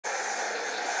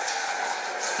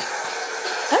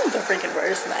I'm the freaking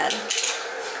worst, man.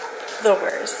 The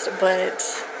worst.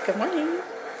 But good morning.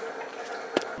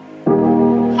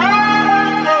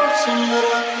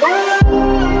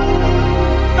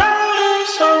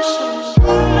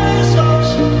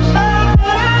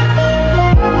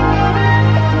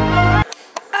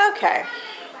 Okay.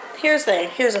 Here's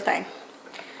the thing.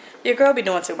 Your girl be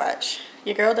doing too much.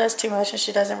 Your girl does too much and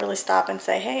she doesn't really stop and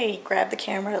say, hey, grab the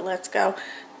camera, let's go.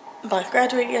 But I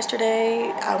graduated yesterday.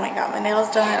 I went and got my nails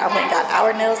done. I went and got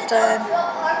our nails done.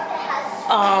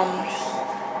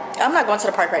 I'm not going to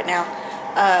the park right now.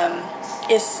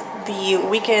 It's the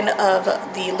weekend of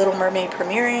the Little Mermaid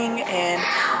premiering, and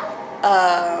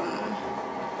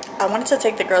I wanted to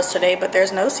take the girls today, but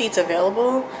there's no seats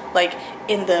available, like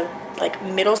in the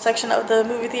middle section of the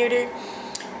movie theater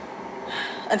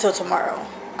until tomorrow.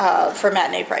 For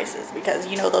matinee prices, because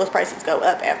you know those prices go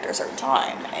up after a certain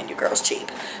time and your girl's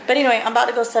cheap. But anyway, I'm about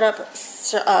to go set up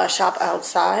shop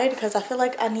outside because I feel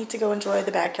like I need to go enjoy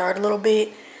the backyard a little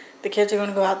bit. The kids are going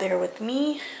to go out there with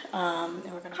me, and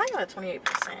we're going to hang out at 28%.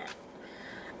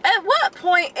 At what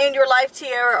point in your life,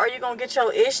 Tiara, are you going to get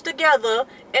your ish together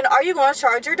and are you going to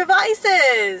charge your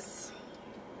devices?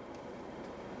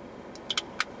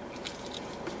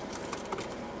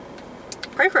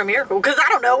 Pray for a miracle, because I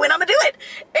don't know when I'm gonna do it.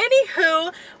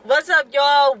 Anywho, what's up,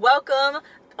 y'all? Welcome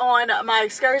on my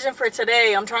excursion for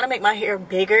today. I'm trying to make my hair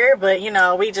bigger, but you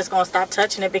know, we just gonna stop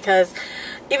touching it because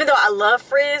even though I love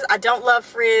frizz, I don't love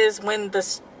frizz when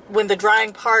the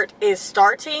drying part is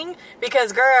starting,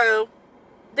 because girl,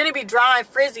 then it be dry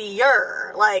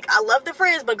frizzier. Like, I love the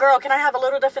frizz, but girl, can I have a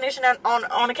little definition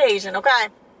on occasion, okay?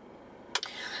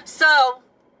 So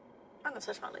I'm gonna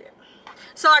touch my lid.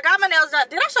 So I got my nails done.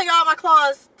 Did I show y'all my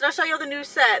claws? Did I show y'all the new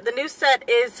set? The new set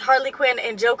is Harley Quinn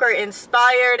and Joker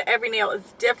inspired. Every nail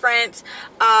is different.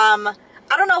 I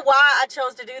don't know why I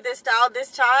chose to do this style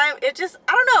this time. It just,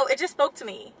 I don't know. It just spoke to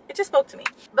me. It just spoke to me.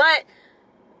 But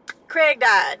Craig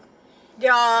died.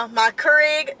 Y'all, my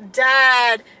Keurig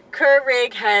died.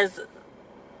 Keurig has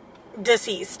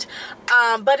deceased.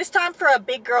 But it's time for a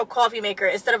big girl coffee maker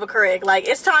instead of a Keurig. Like,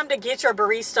 it's time to get your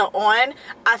barista on.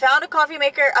 I found a coffee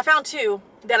maker. I found two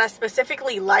that I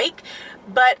specifically like,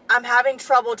 but I'm having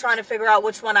trouble trying to figure out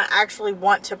which one I actually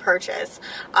want to purchase.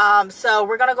 So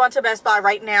we're gonna go into Best Buy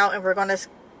right now and we're gonna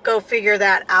go figure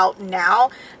that out now.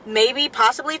 Maybe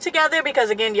possibly together, because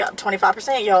again, y'all,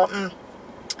 25%, y'all.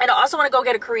 And I also want to go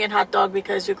get a Korean hot dog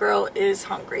because your girl is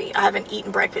hungry. I haven't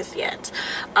eaten breakfast yet.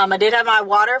 I did have my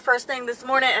water first thing this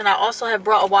morning, and I also have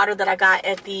brought a water that I got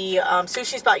at the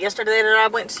sushi spot yesterday that I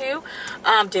went to.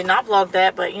 Did not vlog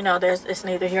that, but you know, it's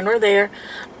neither here nor there.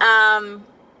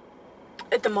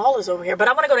 The mall is over here, but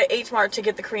I want to go to H Mart to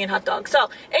get the Korean hot dog. So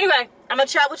anyway, I'm gonna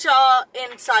chat with y'all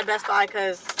inside Best Buy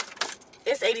because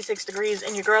it's 86 degrees,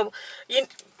 and your girl,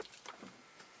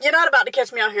 you're not about to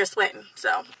catch me out here sweating,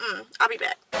 so I'll be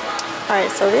back.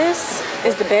 Alright, so this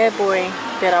is the bad boy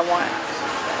that I want.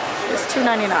 It's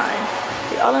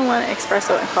 $2.99. The all-in-one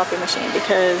espresso and coffee machine,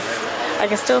 because I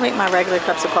can still make my regular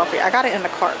cups of coffee. I got it in the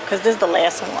cart because this is the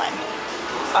last one.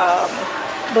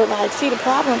 But like, see, the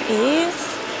problem is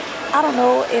I don't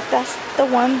know if that's the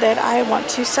one that I want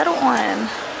to settle on.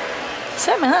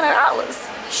 $700.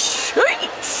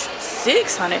 Sheesh.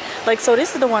 600. Like, so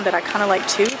this is the one that I kind of like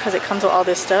too, because it comes with all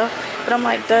this stuff, but I'm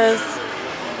like,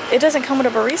 it doesn't come with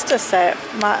a barista set.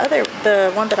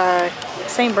 The one that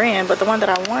same brand, but the one that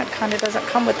I want kind of doesn't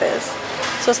come with this.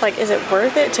 So it's like, is it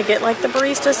worth it to get like the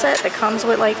barista set that comes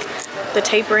with like the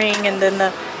tapering and then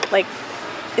the, like,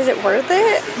 is it worth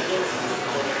it?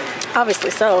 Obviously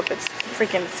so, if it's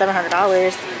freaking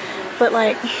 $700. But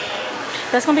like,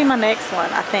 that's gonna be my next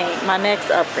one. I think my next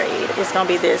upgrade is gonna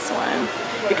be this one,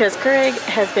 because Keurig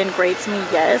has been great to me,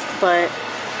 yes, but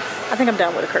I think I'm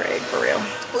done with a Keurig for real.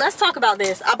 Let's talk about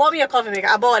this. I bought me a coffee maker.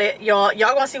 I bought it, y'all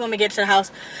gonna see when we get to the house.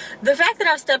 The fact that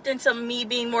I've stepped into me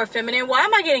being more feminine, why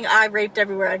am I getting eye raped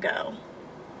everywhere I go?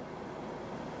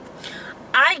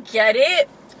 I get it.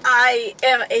 I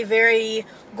am a very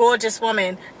gorgeous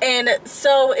woman, and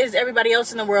so is everybody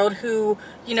else in the world who,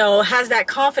 you know, has that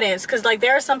confidence, because like,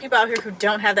 there are some people out here who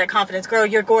don't have that confidence. Girl,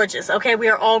 you're gorgeous, okay? We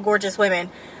are all gorgeous women.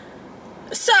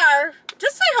 Sir,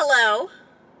 just say hello.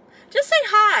 Just say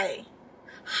hi.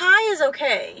 Hi is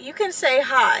okay. You can say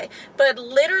hi, but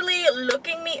literally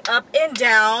looking me up and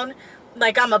down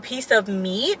like I'm a piece of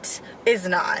meat is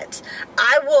not.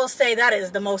 I will say that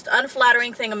is the most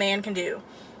unflattering thing a man can do.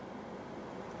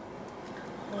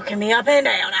 Looking me up and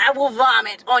down. I will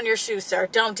vomit on your shoe, sir.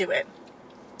 Don't do it.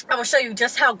 I will show you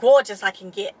just how gorgeous I can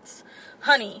get.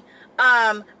 Honey,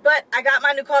 But I got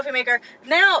my new coffee maker.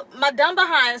 Now, my dumb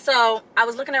behind, so I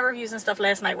was looking at reviews and stuff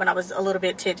last night when I was a little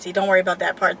bit tipsy. Don't worry about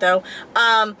that part though.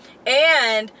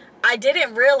 And I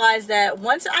didn't realize that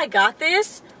once I got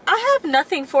this, I have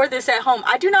nothing for this at home.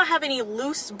 I do not have any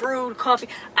loose brewed coffee.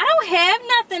 I don't have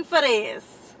nothing for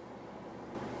this.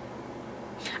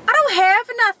 I don't have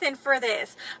nothing for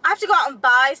this. I have to go out and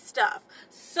buy stuff.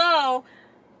 So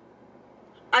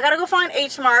I gotta go find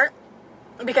H Mart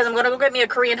because I'm gonna go get me a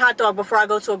Korean hot dog before I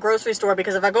go to a grocery store,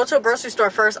 because if I go to a grocery store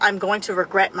first, I'm going to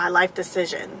regret my life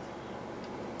decision.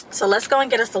 So let's go and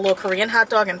get us a little Korean hot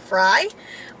dog and fry.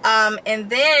 And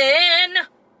then,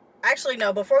 actually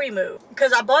no, before we move,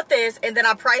 because I bought this and then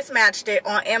I price matched it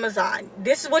on Amazon.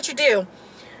 This is what you do.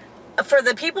 For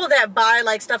the people that buy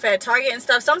like stuff at Target and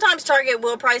stuff, sometimes Target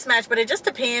will price match, but it just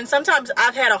depends. Sometimes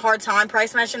I've had a hard time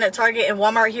price matching at Target and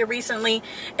Walmart here recently,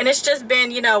 and it's just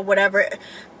been, you know, whatever.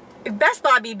 Best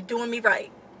Buy be doing me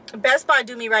right. Best Buy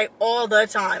do me right all the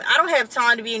time. I don't have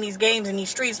time to be in these games in these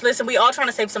streets. Listen, we all trying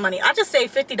to save some money. I just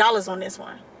saved $50 on this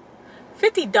one.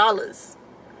 $50.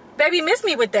 Baby, miss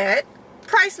me with that.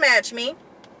 Price match me.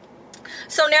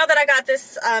 So now that I got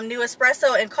this new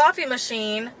espresso and coffee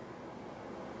machine,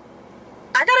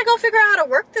 I gotta go figure out how to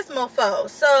work this mofo.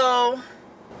 So,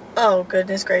 oh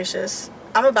goodness gracious,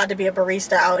 I'm about to be a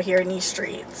barista out here in these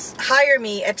streets. Hire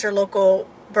me at your local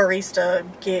barista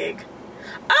gig.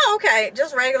 Oh, okay,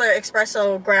 just regular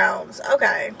espresso grounds.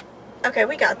 Okay, okay,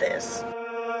 we got this.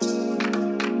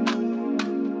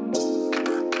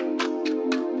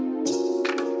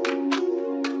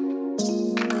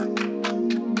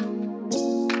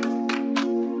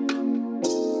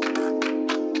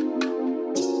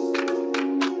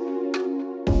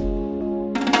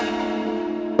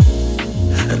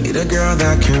 A girl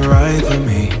that can write for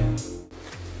me.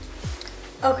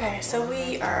 Okay, so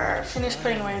we are finished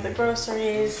putting away the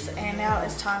groceries, and now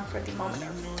it's time for the moment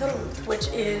of truth, which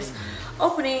is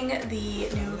opening the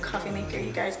new coffee maker.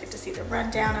 You guys get to see the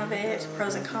rundown of it,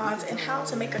 pros and cons, and how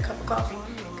to make a cup of coffee,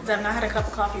 because I've not had a cup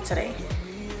of coffee today.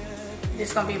 This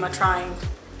is gonna be my trying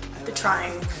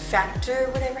factor,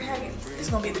 whatever have you. It's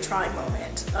gonna be the trying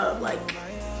moment of like,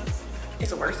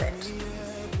 is it worth it?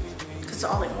 Because it's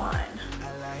all in one.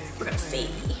 We're gonna see.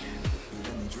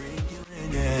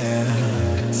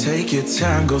 Yeah. Take your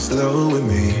time, go slow with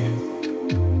me.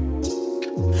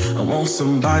 I want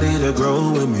somebody to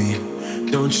grow with me.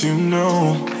 Don't you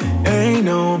know? Ain't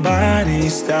nobody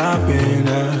stopping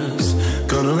us.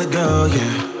 Gonna let go,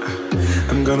 yeah.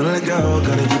 I'm gonna let go,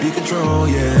 gonna give you control,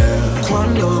 yeah.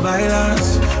 Cuando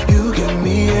bailas, you give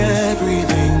me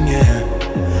everything, yeah.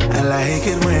 I like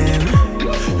it when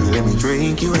you let me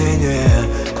drink you in, yeah.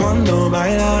 Cuando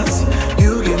bailas,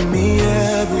 you give me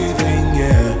everything,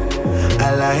 yeah.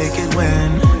 I like it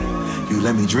when you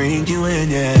let me drink you in,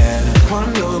 yeah.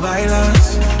 Cuando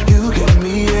bailas, you give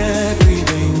me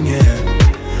everything, yeah.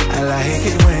 I like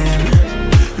it when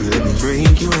you let me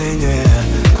drink you in,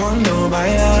 yeah. Cuando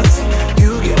bailas,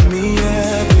 you give me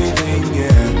everything,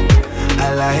 yeah.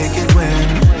 I like it when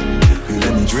you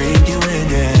let me drink you in,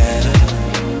 yeah.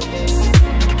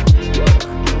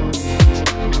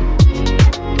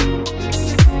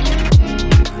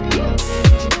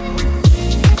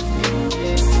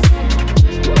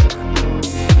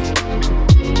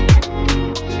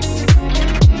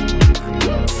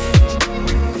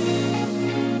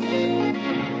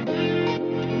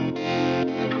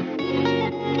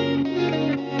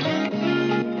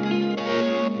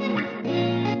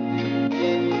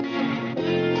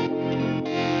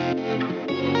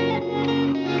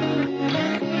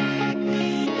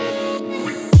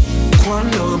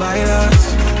 Cuando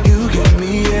bailas,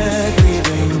 you give me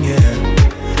everything, yeah.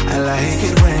 I like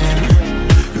it when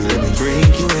you let me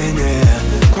drink you in, yeah.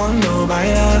 Cuando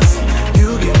bailas,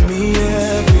 you give me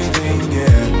everything,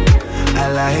 yeah.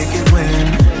 I like it when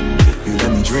you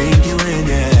let me drink you in,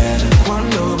 yeah.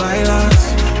 Cuando bailas,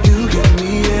 you give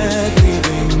me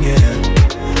everything,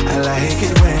 yeah. I like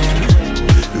it when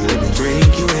you let me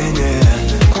drink you in,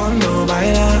 yeah. Cuando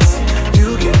bailas,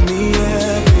 you give me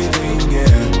everything,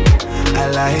 yeah. I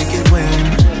like it when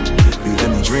you let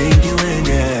me drink you in,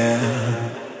 yeah.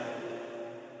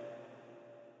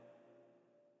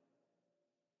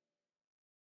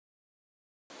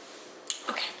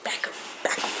 Okay, back up.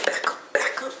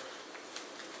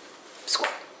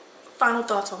 Squat. Final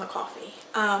thoughts on the coffee.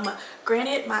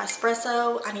 Granted, my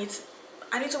espresso, I need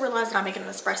to realize that I'm making an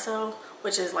espresso,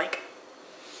 which is like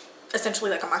essentially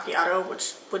like a macchiato,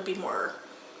 which would be more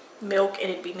milk and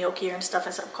it'd be milkier and stuff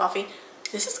instead of coffee.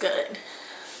 This is good.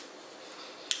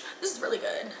 This is really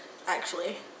good,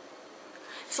 actually.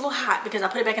 It's a little hot because I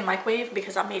put it back in the microwave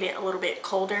because I made it a little bit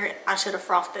colder. I should have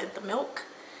frothed the milk.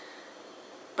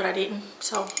 but I didn't.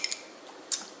 So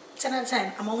 10 out of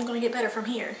 10. I'm only gonna get better from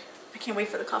here. I can't wait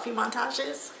for the coffee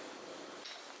montages.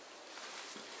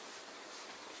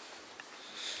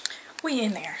 We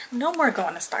in there. No more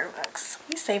going to Starbucks.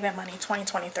 We saving money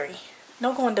 2023.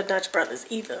 No going to Dutch Brothers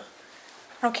either.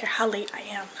 I don't care how late I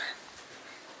am.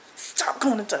 Stop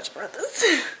going to Dutch Brothers.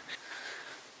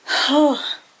 Oh,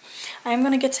 I'm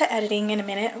going to get to editing in a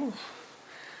minute. Ooh.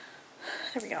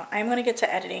 There we go. I'm going to get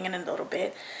to editing in a little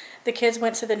bit. The kids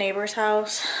went to the neighbor's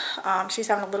house. She's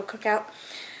having a little cookout.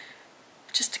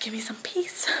 Just to give me some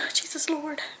peace. Jesus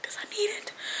Lord, because I need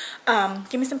it.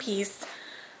 Give me some peace.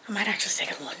 I might actually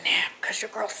take a little nap because your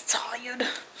girl's tired.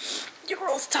 Your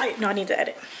girl's tired. No, I need to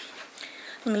edit.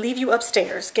 Let me leave you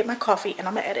upstairs, get my coffee, and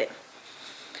I'm going to edit.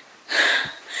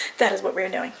 That is what we're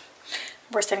doing.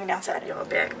 We're sitting down to edit. Y'all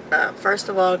back. First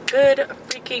of all, good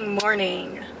freaking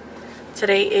morning.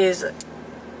 Today is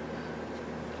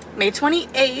May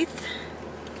 28th.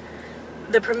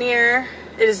 The premiere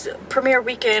is premiere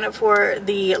weekend for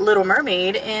The Little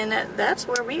Mermaid, and that's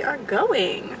where we are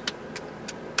going.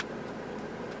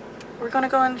 We're gonna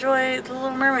go enjoy The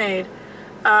Little Mermaid.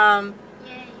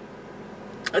 Yay.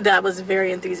 That was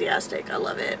very enthusiastic. I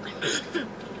love it.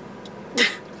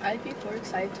 I'd be more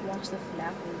excited to watch the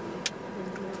FNAF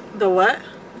movie. The what?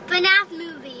 FNAF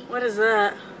movie. What is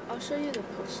that? I'll show you the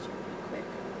poster real quick.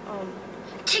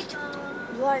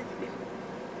 TikTok. Like,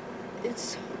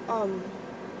 it's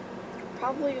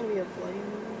probably gonna be a bloody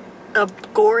movie. A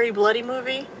gory, bloody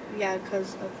movie? Yeah,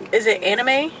 because of the... Is it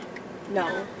anime?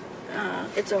 No.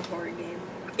 It's a horror game.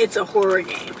 It's a horror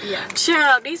game. Yeah.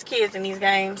 Child, these kids in these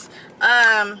games.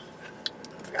 I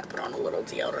forgot to put on a little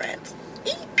deodorant.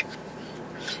 Eek.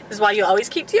 This is why you always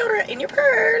keep deodorant in your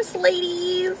purse,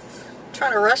 ladies.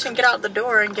 Trying to rush and get out the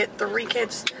door and get 3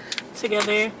 kids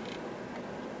together.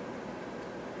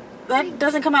 That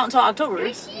doesn't come out until October.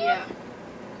 Yeah.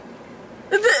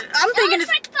 I'm thinking it's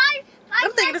like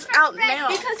I'm thinking it's out now.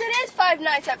 Because it is Five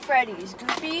Nights at Freddy's,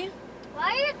 Goofy.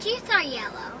 Why your teeth are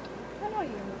yellow? I know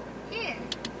you. Here.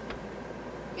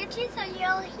 Your teeth are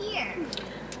yellow here.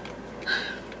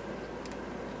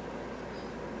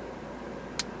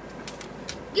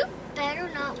 You better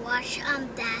not watch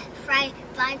that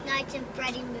Five Nights at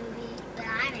Freddy movie, but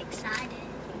I'm excited.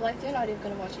 Like, you're not even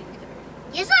gonna watch it either.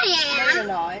 Yes, I am. No, you're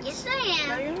not. Yes, I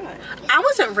No, am. you're not. I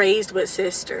wasn't raised with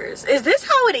sisters. Is this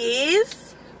how it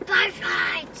is? Five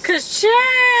Nights. Cause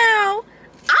child,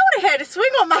 I would have had to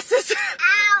swing on my sister.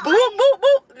 Ow. Boop, boop,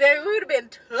 boop. There would have been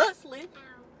tussling.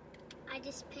 Ow. I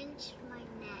just pinched my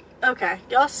neck. Okay,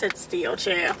 y'all sit still,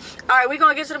 child. Alright, we're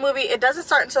gonna get to the movie. It doesn't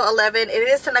start until 11. It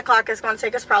is 10 o'clock. It's gonna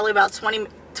take us probably about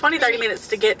 30 minutes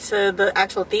to get to the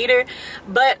actual theater.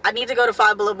 But I need to go to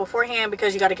Five Below beforehand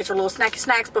because you gotta get your little snacky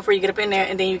snacks before you get up in there,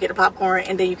 and then you get the popcorn,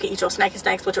 and then you can eat your snacky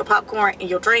snacks with your popcorn and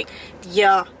your drink.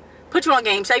 Yeah. Put you on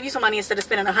game. Save you some money instead of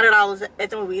spending $100 at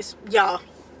the movies. Y'all.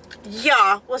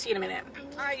 Yeah. We'll see you in a minute.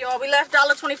 Alright, y'all. We left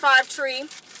 $1.25 tree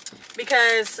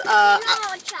because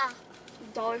 $1.25.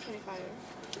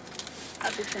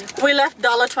 I'll do 25. we left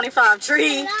 $1.25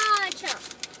 tree.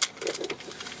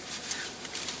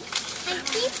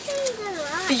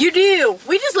 You do.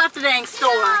 We just left the dang store.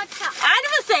 I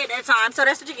didn't say it that time, so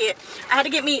that's what you get. I had to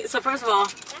get me. So first of all,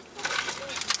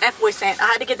 F-boy scent. I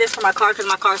had to get this for my car because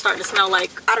my car started to smell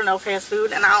like, I don't know, fast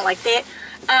food, and I don't like that.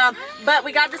 But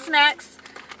we got the snacks.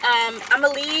 I'm gonna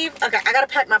leave. Okay, I gotta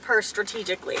pack my purse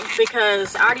strategically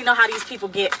because I already know how these people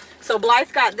get. So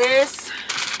Blythe got this.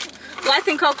 Blythe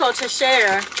and Coco to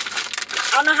share.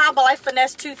 I don't know how Blythe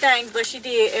finessed 2 things, but she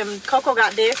did, and Coco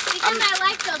got this. Because I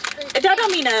like those foods. That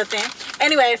don't mean nothing.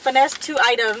 Anyway, finessed 2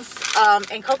 items,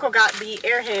 and Coco got the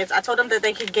Airheads. I told them that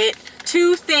they could get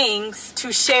 2 things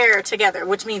to share together,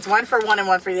 which means 1 for one and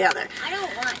 1 for the other. I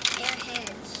don't want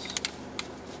Airheads.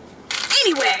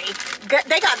 Anyway,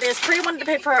 they got this. Pri wanted to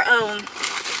pay for her own.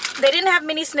 They didn't have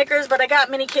mini Snickers, but I got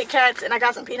mini Kit Kats, and I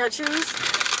got some peanut chews.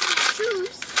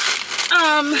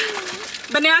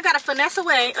 But now I gotta finesse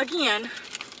away again.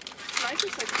 I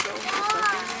just like throw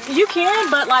stuff in there. You can,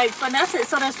 but like finesse it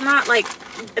so that's not like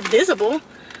visible.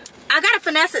 I gotta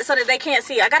finesse it so that they can't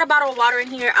see. I got a bottle of water in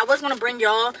here. I was gonna bring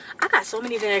y'all. I got so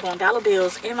many daggone dollar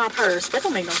bills in my purse. That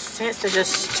don't make no sense to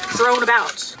just strewn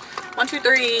about. 1, 2,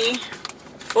 3,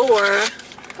 4.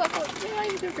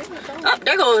 Oh,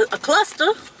 there goes a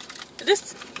cluster.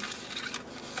 This.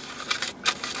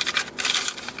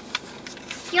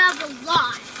 You have a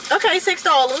lot. Okay, $6.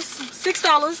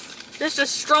 $6. That's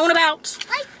just strewn about.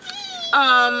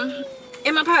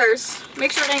 In my purse.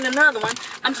 Make sure it ain't another one.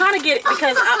 I'm trying to get it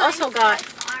because I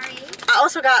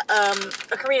also got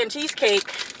a Korean cheesecake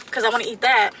because I want to eat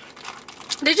that.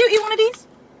 Did you eat one of these?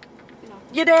 No.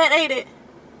 Your dad ate it.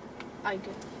 I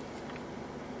do.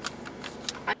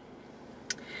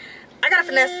 I gotta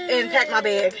finesse and pack my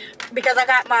bag because I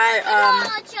got my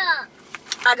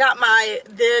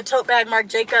the tote bag Marc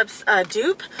Jacobs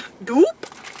dupe.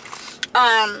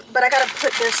 But I gotta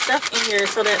put their stuff in here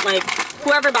so that like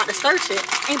whoever about to search it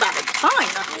ain't about to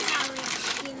find nothing.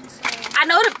 I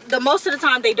know that the most of the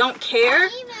time they don't care,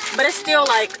 but it's still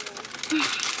like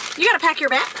you gotta pack your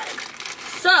bag.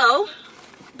 So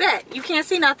bet you can't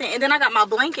see nothing. And then I got my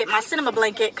blanket, my cinema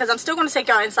blanket, because I'm still going to take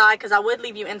y'all inside because I would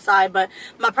leave you inside, but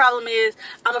my problem is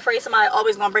I'm afraid somebody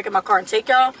always gonna break in my car and take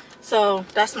y'all. So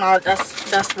that's where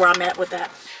I'm at with that.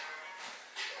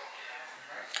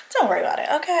 Don't worry about it.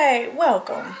 Okay,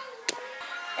 welcome.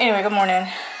 Anyway, good morning.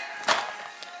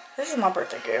 This is my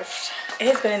birthday gift. It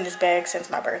has been in this bag since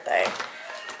my birthday.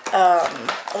 A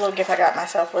little gift I got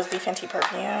myself was the Fenty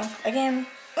perfume. Again,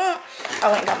 I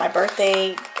went and got my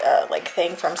birthday like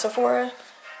thing from Sephora.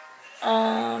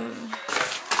 I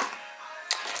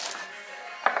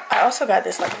also got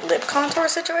this like lip contour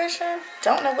situation.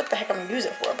 Don't know what the heck I'm gonna use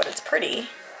it for, but it's pretty.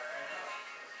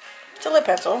 It's a lip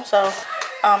pencil, so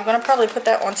I'm gonna probably put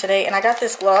that on today. And I got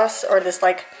this gloss or this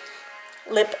like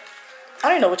lip, I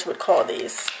don't know what you would call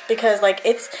these, because like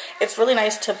it's really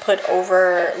nice to put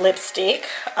over lipstick.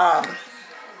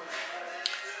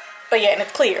 But yeah, and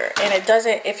it's clear, and it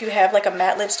doesn't, if you have like a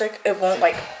matte lipstick, it won't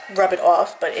like rub it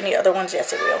off, but any other ones,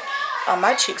 yes it will.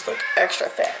 My cheeks look extra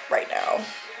fat right now.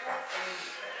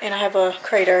 And I have a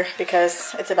crater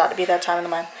because it's about to be that time of the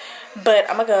month. But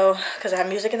I'm gonna go, because I have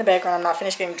music in the background. I'm not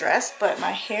finished getting dressed, but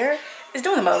my hair is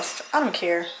doing the most. I don't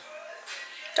care.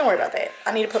 Don't worry about that.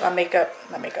 I need to put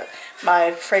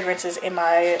my fragrances in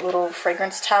my little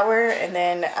fragrance tower, and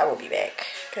then I will be back.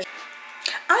 Cause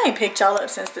I ain't picked y'all up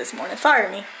since this morning. Fire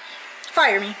me.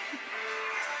 Fire me.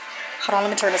 Hold on,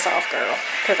 let me turn this off, girl,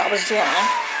 because I was jamming.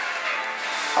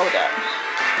 Hold up.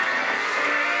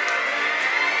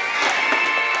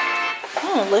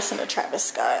 I don't listen to Travis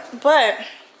Scott, but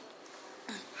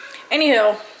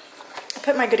anywho, I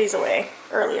put my goodies away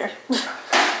earlier. It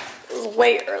was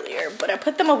way earlier, but I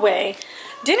put them away.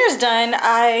 Dinner's done.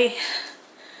 I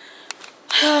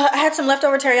had some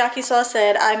leftover teriyaki sauce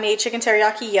that I made chicken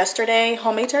teriyaki yesterday,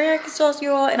 homemade teriyaki sauce,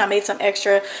 you all, and I made some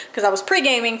extra because I was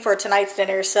pre-gaming for tonight's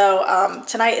dinner. So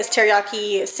tonight is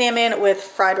teriyaki salmon with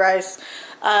fried rice.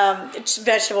 It's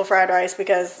vegetable fried rice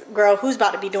because, girl, who's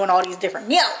about to be doing all these different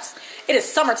meals? It is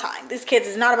summertime. These kids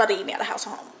is not about to eat me out of house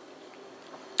or home.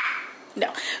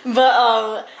 No, but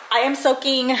I am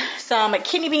soaking some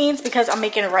kidney beans because I'm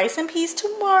making rice and peas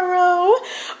tomorrow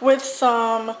with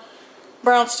some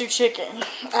brown stew chicken.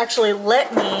 Actually,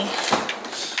 let me,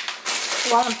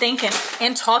 while I'm thinking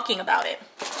and talking about it,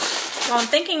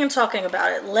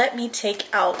 let me take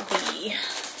out the,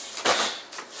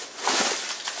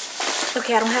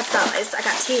 okay, I don't have thighs, I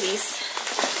got titties.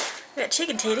 I got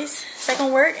chicken titties. Is that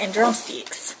gonna work? And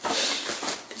drumsticks.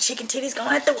 The chicken titties gonna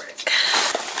have to work.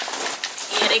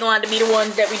 Yeah, they gonna have to be the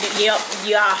ones that we do. Yep,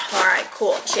 yeah, all right,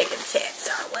 cool. Chicken tits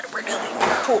are what we're doing.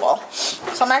 Cool.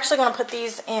 So I'm actually gonna put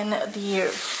these in the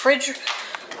fridge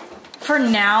for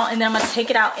now, and then I'm gonna take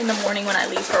it out in the morning when I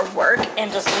leave for work and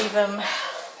just leave them.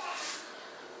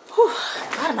 Whew,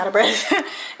 God, I'm out of breath.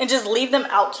 And just leave them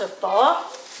out to thaw.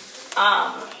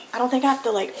 I don't think I have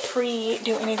to like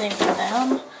pre-do anything for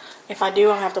them. If I do,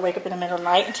 I'll have to wake up in the middle of the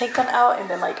night and take them out and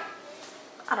then like,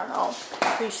 I don't know,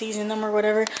 pre-season them or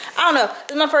whatever. I don't know.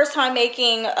 This is my first time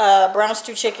making brown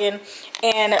stew chicken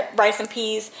and rice and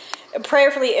peas.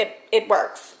 Prayerfully, it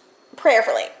works.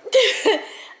 Prayerfully.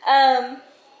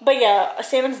 But yeah,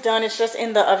 salmon's done. It's just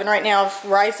in the oven right now.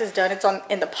 Rice is done. It's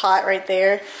in the pot right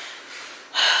there.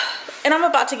 And I'm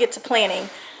about to get to planning.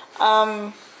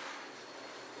 I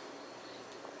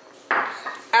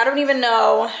don't even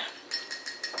know.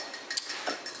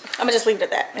 I'm gonna just leave it at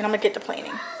that, and I'm gonna get to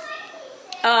planning.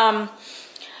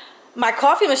 My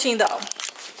coffee machine though.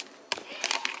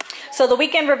 So the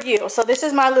weekend review. So this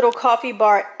is my little coffee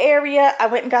bar area. I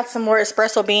went and got some more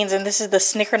espresso beans, and this is the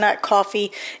Snickernut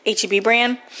Coffee HEB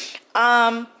brand.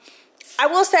 I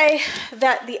will say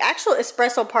that the actual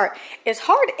espresso part is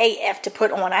hard AF to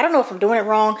put on. I don't know if I'm doing it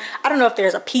wrong. I don't know if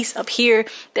there's a piece up here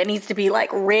that needs to be like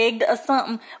rigged or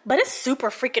something, but it's super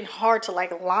freaking hard to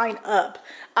like line up.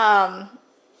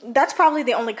 That's probably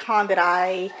the only con that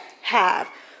I have.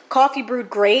 Coffee brewed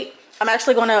great. I'm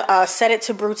actually going to set it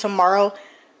to brew tomorrow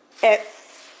at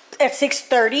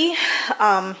 6:30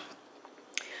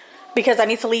 because I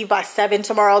need to leave by 7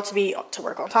 tomorrow to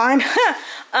work on time.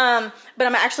 But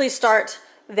I'm actually start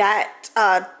that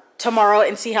tomorrow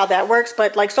and see how that works.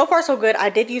 But like so far so good.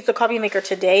 I did use the coffee maker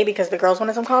today because the girls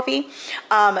wanted some coffee.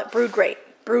 Brewed great.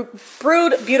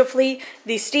 brewed beautifully.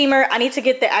 The steamer, I need to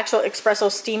get the actual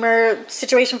espresso steamer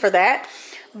situation for that.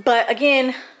 But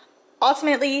again,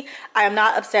 ultimately, I am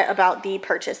not upset about the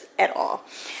purchase at all.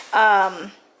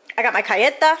 I got my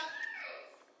Cayeta.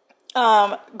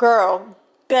 Girl,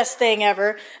 best thing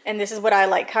ever. And this is what I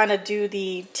like, kind of do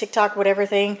the TikTok whatever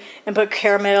thing and put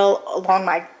caramel along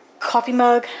my coffee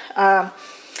mug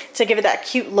to give it that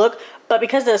cute look. But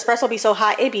because the espresso be so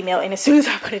hot, it be melting as soon as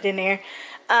I put it in there.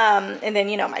 And then,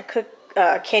 you know, my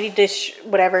candy dish,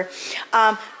 whatever.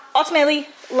 Ultimately,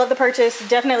 love the purchase.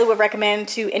 Definitely would recommend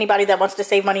to anybody that wants to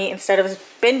save money instead of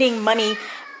spending money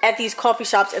at these coffee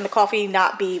shops and the coffee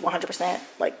not be 100%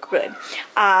 like good.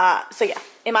 So yeah,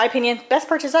 in my opinion, best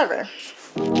purchase ever.